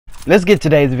let's get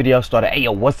today's video started. Hey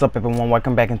yo, what's up everyone?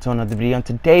 Welcome back into another video. In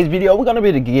today's video, we're gonna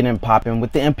be getting popping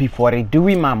with the MP40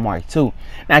 Dewey Mark II.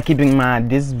 Now keeping in mind,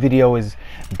 this video is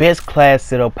best class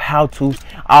setup, how to,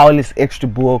 all this extra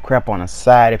bull crap on the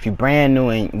side. If you're brand new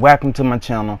and welcome to my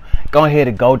channel, go ahead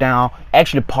and go down,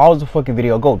 actually pause the fucking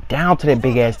video, go down to that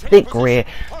big ass thick red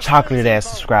chocolate ass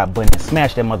subscribe button and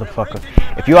smash that motherfucker.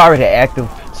 If you're already an active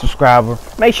subscriber,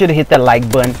 make sure to hit that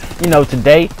like button. You know,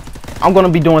 today I'm gonna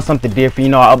be doing something different. You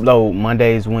know, I upload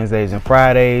Mondays, Wednesdays, and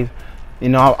Fridays. You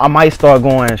know, I might start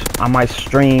going, I might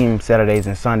stream Saturdays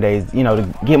and Sundays, you know,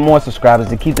 to get more subscribers,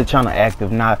 to keep the channel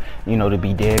active, not, you know, to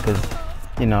be dead, because,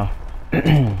 you know,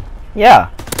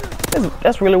 yeah,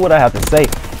 that's really what I have to say.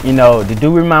 You know, the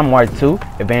Dewey Mark II,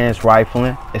 advanced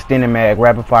rifling, extended mag,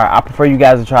 rapid fire. I prefer you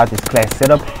guys to try out this class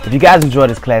setup. If you guys enjoy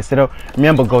this class setup,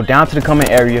 remember, go down to the comment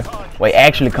area. Wait,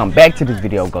 actually come back to this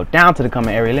video, go down to the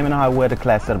comment area, let me know how well the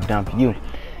class setup done for you.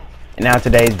 And now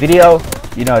today's video,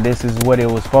 you know, this is what it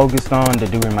was focused on, the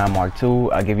Dewey Mark II.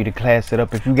 I'll give you the class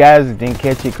setup. If you guys didn't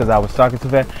catch it because I was talking too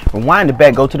fast, rewind it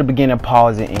back, go to the beginning,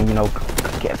 pause it, and, you know,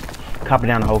 copy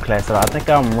down the whole class setup. I think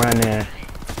I'm running,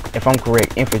 if I'm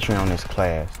correct, infantry on this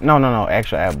class. No,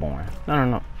 actually airborne.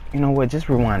 No. You know what, just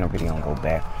rewind the video and go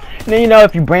back. And then, you know,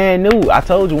 if you're brand new, I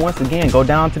told you once again, go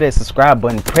down to that subscribe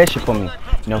button, press it for me.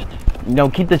 You know,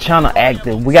 keep the channel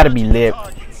active. We gotta be lit.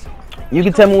 You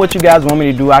can tell me what you guys want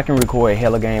me to do. I can record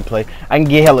hella gameplay. I can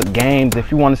get hella games. If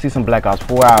you want to see some Black Ops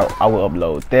 4, I will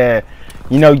upload that.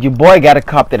 You know, your boy got to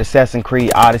cop that Assassin's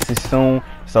Creed Odyssey soon,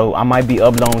 so I might be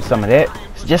uploading some of that.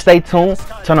 So just stay tuned.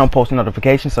 Turn on post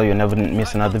notifications so you'll never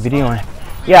miss another video. And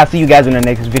yeah, I'll see you guys in the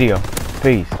next video.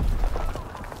 Peace.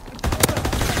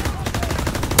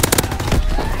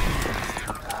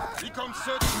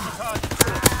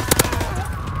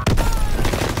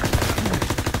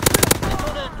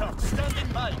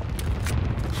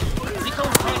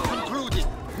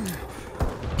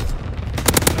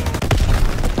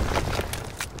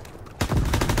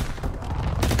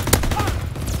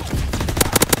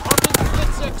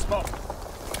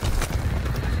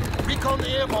 Recon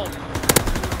airborne.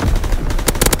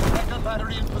 Recon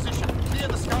battery in position. Clear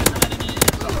the skies of enemy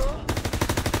aircraft.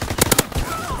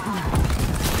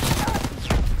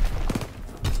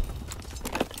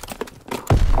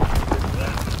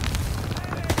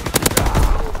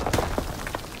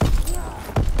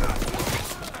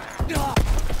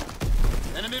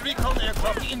 Enemy recon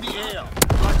aircraft in the air.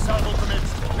 Black salvo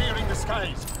commenced. Clearing the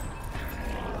skies.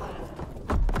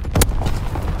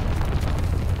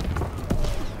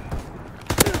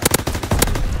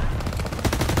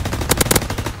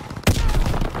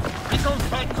 Recon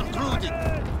fight concluded.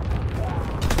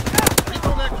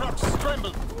 Recon aircraft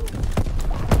scrambled.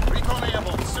 Recon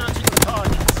airborne searching the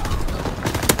targets.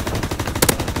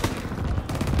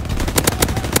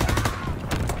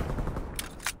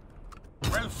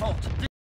 Well fought.